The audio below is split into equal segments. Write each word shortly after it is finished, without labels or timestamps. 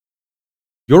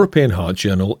European Heart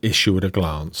Journal Issue at a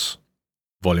Glance,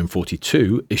 Volume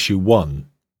 42, Issue 1,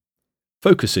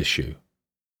 Focus Issue,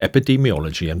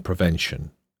 Epidemiology and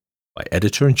Prevention, by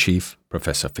Editor-in-Chief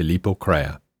Professor Filippo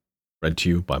Crea, read to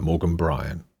you by Morgan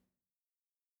Bryan.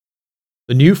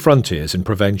 The New Frontiers in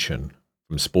Prevention,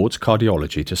 from Sports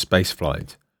Cardiology to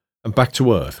Spaceflight, and Back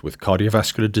to Earth with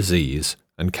Cardiovascular Disease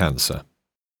and Cancer.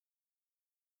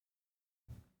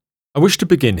 I wish to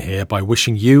begin here by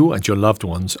wishing you and your loved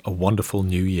ones a wonderful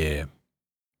new year.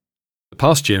 The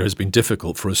past year has been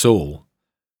difficult for us all.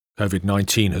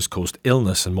 COVID-19 has caused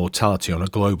illness and mortality on a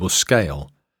global scale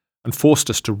and forced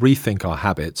us to rethink our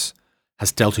habits,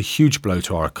 has dealt a huge blow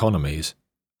to our economies,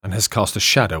 and has cast a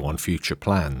shadow on future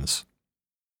plans.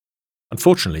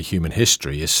 Unfortunately, human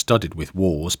history is studded with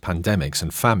wars, pandemics,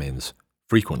 and famines,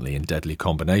 frequently in deadly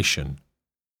combination.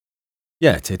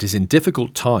 Yet it is in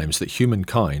difficult times that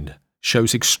humankind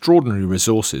shows extraordinary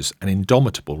resources and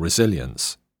indomitable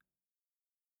resilience.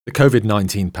 The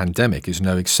COVID-19 pandemic is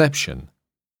no exception.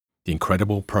 The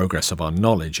incredible progress of our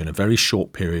knowledge in a very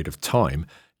short period of time,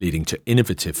 leading to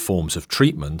innovative forms of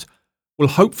treatment, will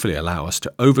hopefully allow us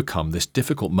to overcome this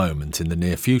difficult moment in the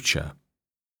near future.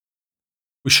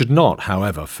 We should not,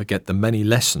 however, forget the many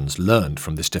lessons learned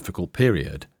from this difficult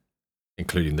period,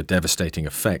 including the devastating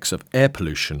effects of air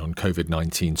pollution on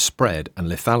COVID-19 spread and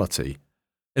lethality,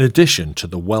 in addition to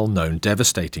the well-known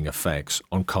devastating effects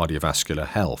on cardiovascular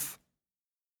health.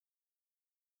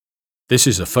 This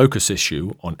is a focus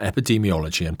issue on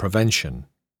epidemiology and prevention.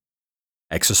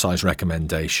 Exercise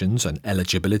recommendations and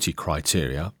eligibility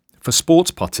criteria for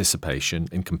sports participation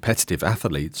in competitive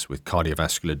athletes with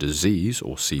cardiovascular disease,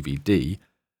 or CVD,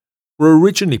 were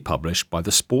originally published by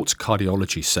the Sports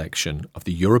Cardiology section of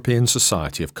the European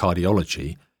Society of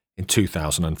Cardiology in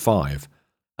 2005,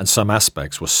 and some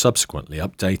aspects were subsequently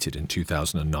updated in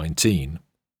 2019.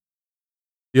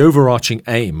 The overarching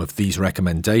aim of these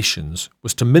recommendations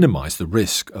was to minimize the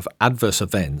risk of adverse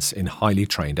events in highly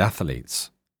trained athletes.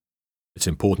 It's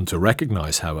important to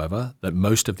recognize, however, that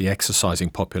most of the exercising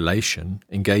population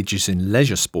engages in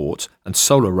leisure sports and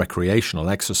solo recreational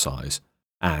exercise,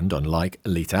 and unlike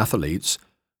elite athletes,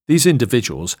 these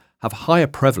individuals have higher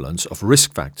prevalence of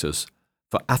risk factors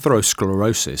for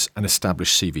atherosclerosis and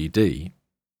established CVD.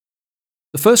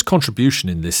 The first contribution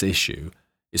in this issue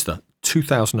is the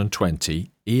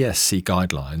 2020 ESC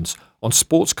Guidelines on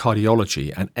Sports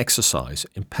Cardiology and Exercise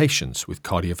in Patients with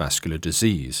Cardiovascular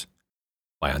Disease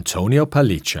by Antonio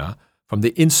Paliccia from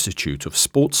the Institute of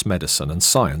Sports Medicine and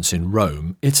Science in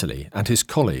Rome, Italy, and his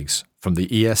colleagues from the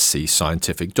ESC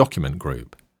Scientific Document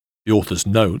Group. The authors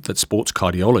note that sports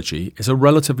cardiology is a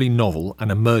relatively novel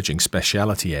and emerging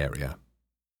specialty area.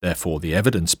 Therefore, the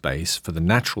evidence base for the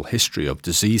natural history of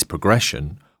disease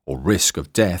progression or risk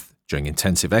of death during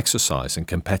intensive exercise and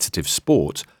competitive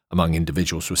sport among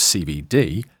individuals with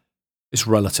CVD is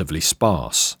relatively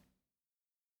sparse.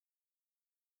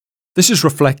 This is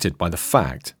reflected by the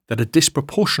fact that a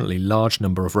disproportionately large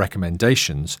number of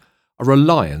recommendations are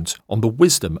reliant on the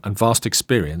wisdom and vast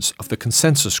experience of the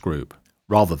consensus group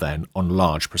rather than on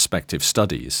large prospective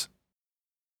studies.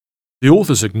 The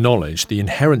authors acknowledge the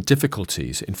inherent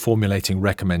difficulties in formulating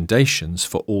recommendations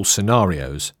for all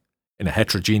scenarios in a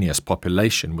heterogeneous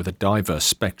population with a diverse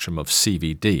spectrum of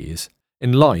CVDs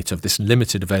in light of this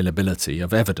limited availability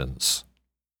of evidence.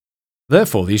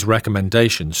 Therefore, these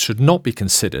recommendations should not be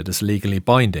considered as legally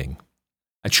binding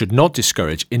and should not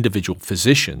discourage individual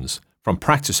physicians from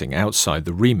practicing outside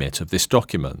the remit of this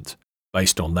document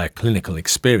based on their clinical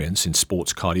experience in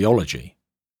sports cardiology.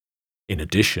 In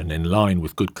addition, in line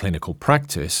with good clinical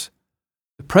practice,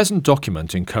 the present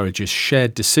document encourages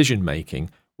shared decision-making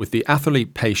with the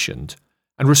athlete-patient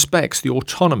and respects the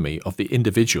autonomy of the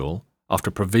individual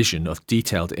after provision of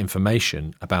detailed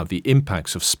information about the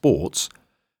impacts of sports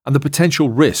and the potential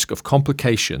risk of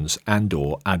complications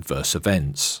and/or adverse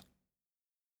events.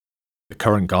 The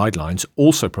current guidelines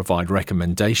also provide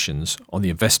recommendations on the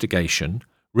investigation,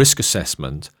 risk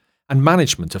assessment, and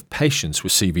management of patients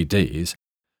with CVDs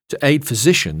to aid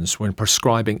physicians when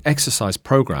prescribing exercise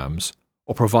programs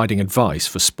or providing advice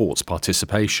for sports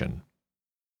participation.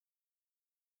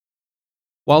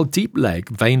 While deep leg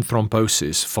vein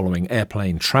thrombosis following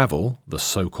airplane travel, the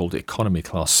so-called economy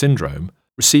class syndrome,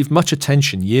 received much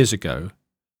attention years ago,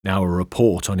 now a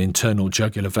report on internal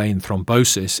jugular vein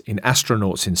thrombosis in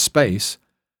astronauts in space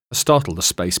has startled the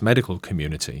space medical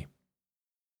community.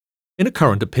 In a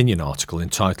current opinion article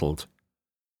entitled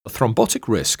 "The Thrombotic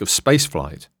Risk of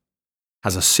Spaceflight: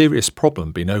 Has a Serious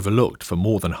Problem Been Overlooked for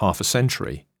More Than Half a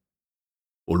Century?"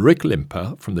 Ulrich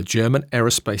Limper from the German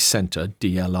Aerospace Center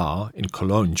DLR in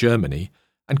Cologne, Germany,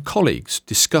 and colleagues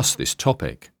discuss this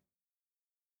topic.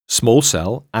 Small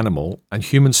cell, animal, and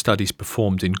human studies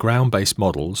performed in ground-based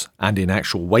models and in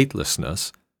actual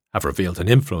weightlessness have revealed an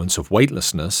influence of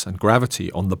weightlessness and gravity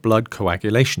on the blood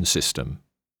coagulation system.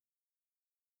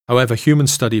 However, human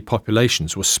study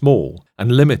populations were small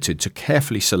and limited to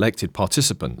carefully selected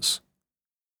participants.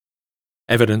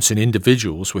 Evidence in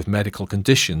individuals with medical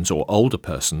conditions or older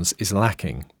persons is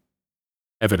lacking.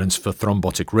 Evidence for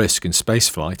thrombotic risk in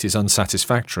spaceflight is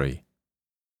unsatisfactory.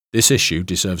 This issue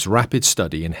deserves rapid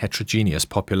study in heterogeneous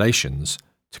populations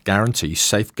to guarantee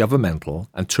safe governmental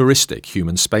and touristic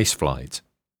human spaceflight.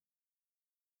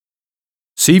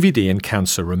 CVD and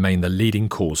cancer remain the leading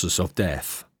causes of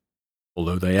death.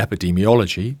 Although the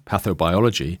epidemiology,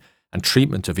 pathobiology, and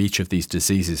treatment of each of these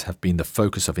diseases have been the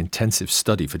focus of intensive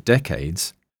study for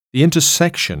decades, the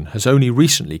intersection has only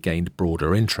recently gained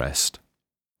broader interest.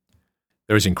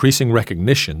 There is increasing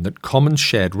recognition that common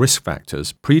shared risk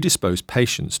factors predispose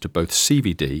patients to both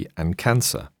CVD and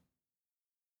cancer.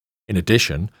 In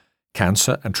addition,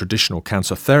 cancer and traditional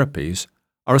cancer therapies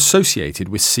are associated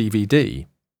with CVD.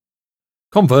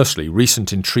 Conversely,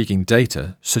 recent intriguing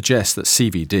data suggests that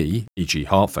CVD, e.g.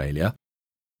 heart failure,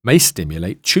 may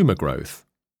stimulate tumor growth.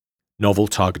 Novel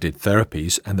targeted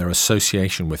therapies and their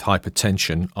association with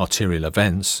hypertension, arterial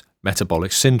events,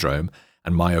 metabolic syndrome,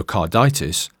 and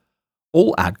myocarditis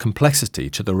all add complexity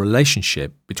to the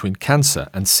relationship between cancer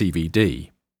and CVD.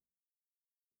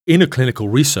 In a clinical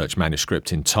research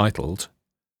manuscript entitled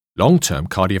Long-Term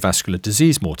Cardiovascular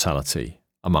Disease Mortality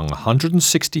among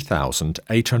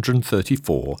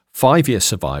 160,834 5-year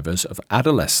survivors of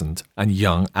adolescent and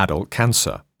young adult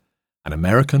cancer, an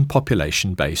American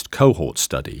population-based cohort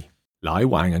study, Lai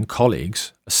Wang and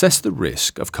colleagues assessed the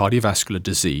risk of cardiovascular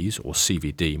disease or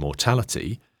CVD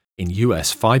mortality in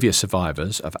U.S. 5-year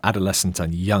survivors of adolescent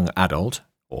and young adult,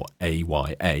 or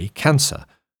AYA, cancer,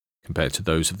 compared to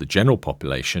those of the general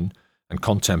population and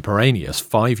contemporaneous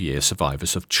 5-year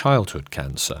survivors of childhood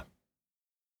cancer.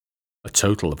 A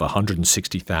total of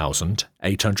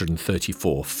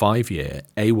 160,834 5-year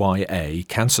AYA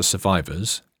cancer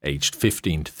survivors, aged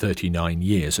 15 to 39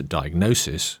 years at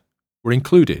diagnosis, were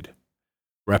included,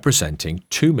 representing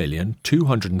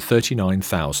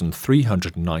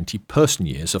 2,239,390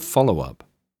 person-years of follow-up.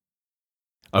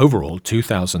 Overall,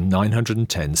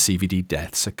 2,910 CVD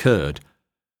deaths occurred,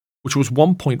 which was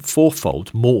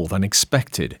 1.4-fold more than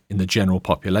expected in the general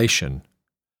population,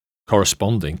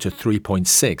 corresponding to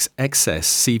 3.6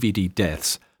 excess CVD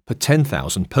deaths per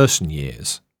 10,000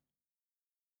 person-years.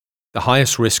 The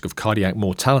highest risk of cardiac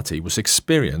mortality was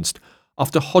experienced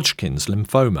after Hodgkin's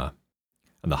lymphoma,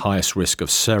 and the highest risk of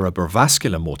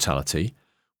cerebrovascular mortality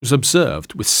was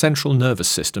observed with central nervous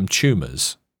system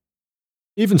tumours.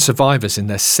 Even survivors in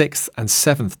their 6th and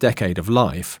 7th decade of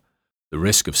life, the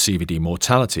risk of CVD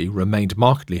mortality remained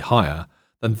markedly higher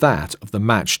than that of the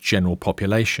matched general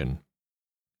population.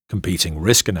 Competing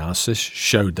risk analysis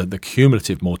showed that the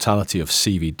cumulative mortality of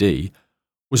CVD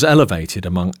was elevated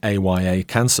among AYA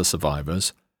cancer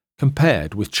survivors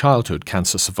compared with childhood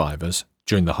cancer survivors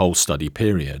during the whole study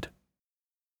period.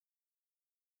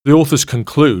 The authors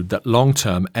conclude that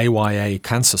long-term AYA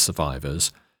cancer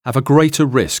survivors have a greater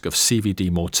risk of CVD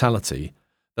mortality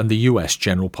than the US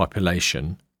general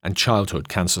population and childhood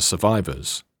cancer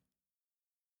survivors.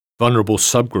 Vulnerable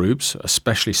subgroups,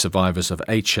 especially survivors of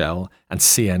HL and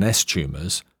CNS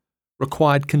tumours,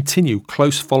 required continued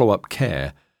close follow-up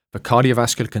care for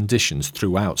cardiovascular conditions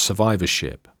throughout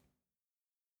survivorship.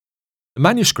 The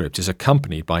manuscript is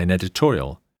accompanied by an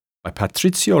editorial by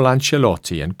Patrizio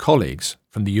Lancellotti and colleagues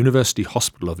from the University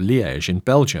Hospital of Liège in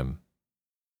Belgium.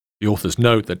 The authors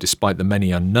note that despite the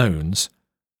many unknowns,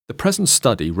 the present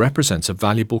study represents a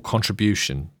valuable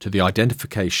contribution to the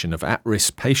identification of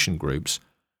at-risk patient groups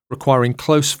requiring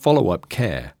close follow-up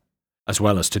care, as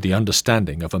well as to the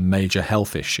understanding of a major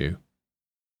health issue.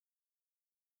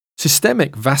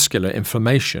 Systemic vascular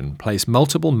inflammation plays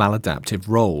multiple maladaptive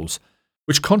roles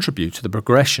which contribute to the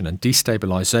progression and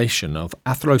destabilization of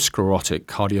atherosclerotic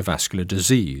cardiovascular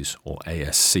disease, or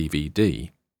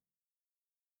ASCVD.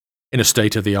 In a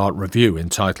state-of-the-art review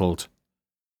entitled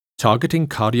Targeting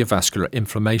Cardiovascular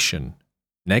Inflammation,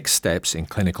 Next Steps in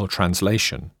Clinical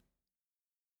Translation,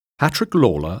 Patrick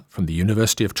Lawler from the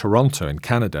University of Toronto in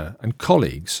Canada and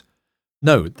colleagues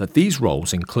note that these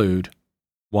roles include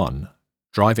 1.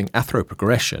 Driving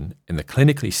atheroprogression in the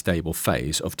clinically stable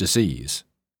phase of disease,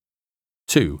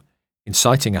 2.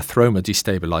 Inciting atheroma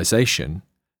destabilization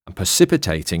and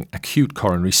precipitating acute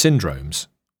coronary syndromes,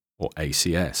 or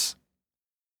ACS,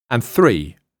 and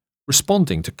 3.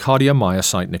 Responding to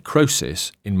cardiomyocyte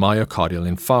necrosis in myocardial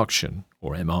infarction,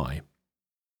 or MI.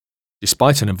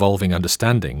 Despite an evolving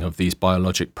understanding of these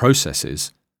biologic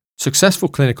processes, Successful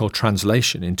clinical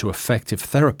translation into effective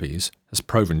therapies has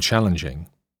proven challenging.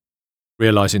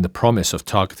 Realizing the promise of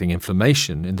targeting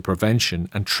inflammation in the prevention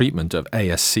and treatment of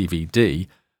ASCVD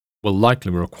will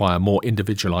likely require more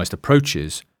individualized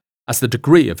approaches as the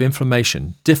degree of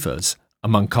inflammation differs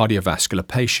among cardiovascular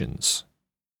patients.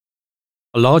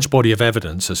 A large body of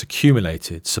evidence has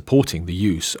accumulated supporting the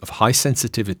use of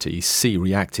high-sensitivity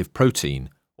C-reactive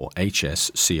protein, or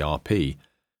hsCRP,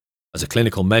 as a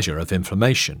clinical measure of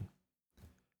inflammation.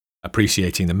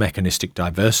 Appreciating the mechanistic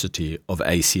diversity of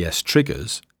ACS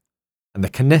triggers and the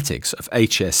kinetics of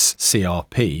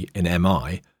hsCRP in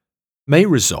MI may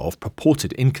resolve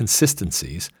purported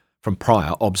inconsistencies from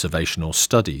prior observational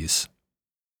studies.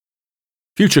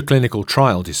 Future clinical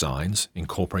trial designs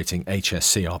incorporating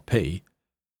hsCRP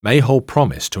may hold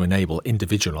promise to enable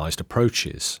individualized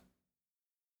approaches.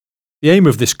 The aim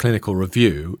of this clinical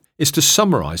review is to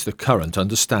summarize the current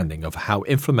understanding of how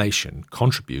inflammation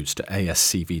contributes to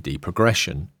ASCVD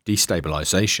progression,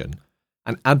 destabilization,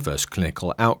 and adverse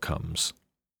clinical outcomes.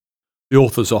 The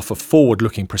authors offer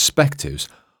forward-looking perspectives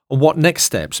on what next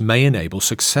steps may enable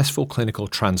successful clinical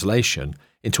translation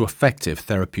into effective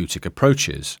therapeutic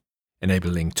approaches,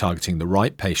 enabling targeting the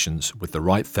right patients with the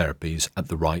right therapies at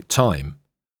the right time,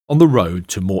 on the road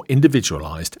to more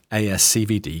individualized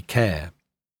ASCVD care.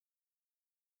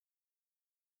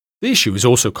 The issue is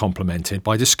also complemented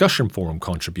by discussion forum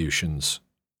contributions.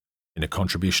 In a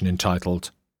contribution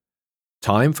entitled,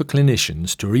 "Time for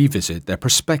Clinicians to Revisit Their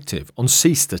Perspective on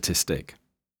C Statistic,"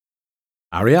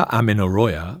 Arya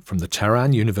Aminoroya from the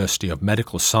Tehran University of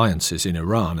Medical Sciences in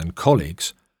Iran and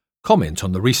colleagues comment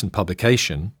on the recent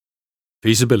publication,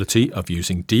 "Feasibility of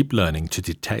Using Deep Learning to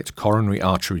Detect Coronary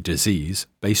Artery Disease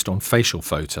Based on Facial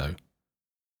Photo,"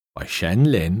 by Shen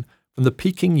Lin from the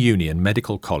Peking Union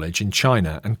Medical College in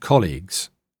China and colleagues.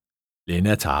 Lin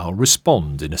et al.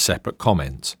 Respond in a separate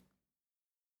comment.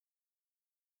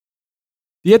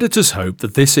 The editors hope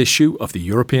that this issue of the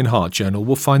European Heart Journal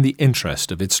will find the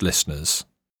interest of its listeners.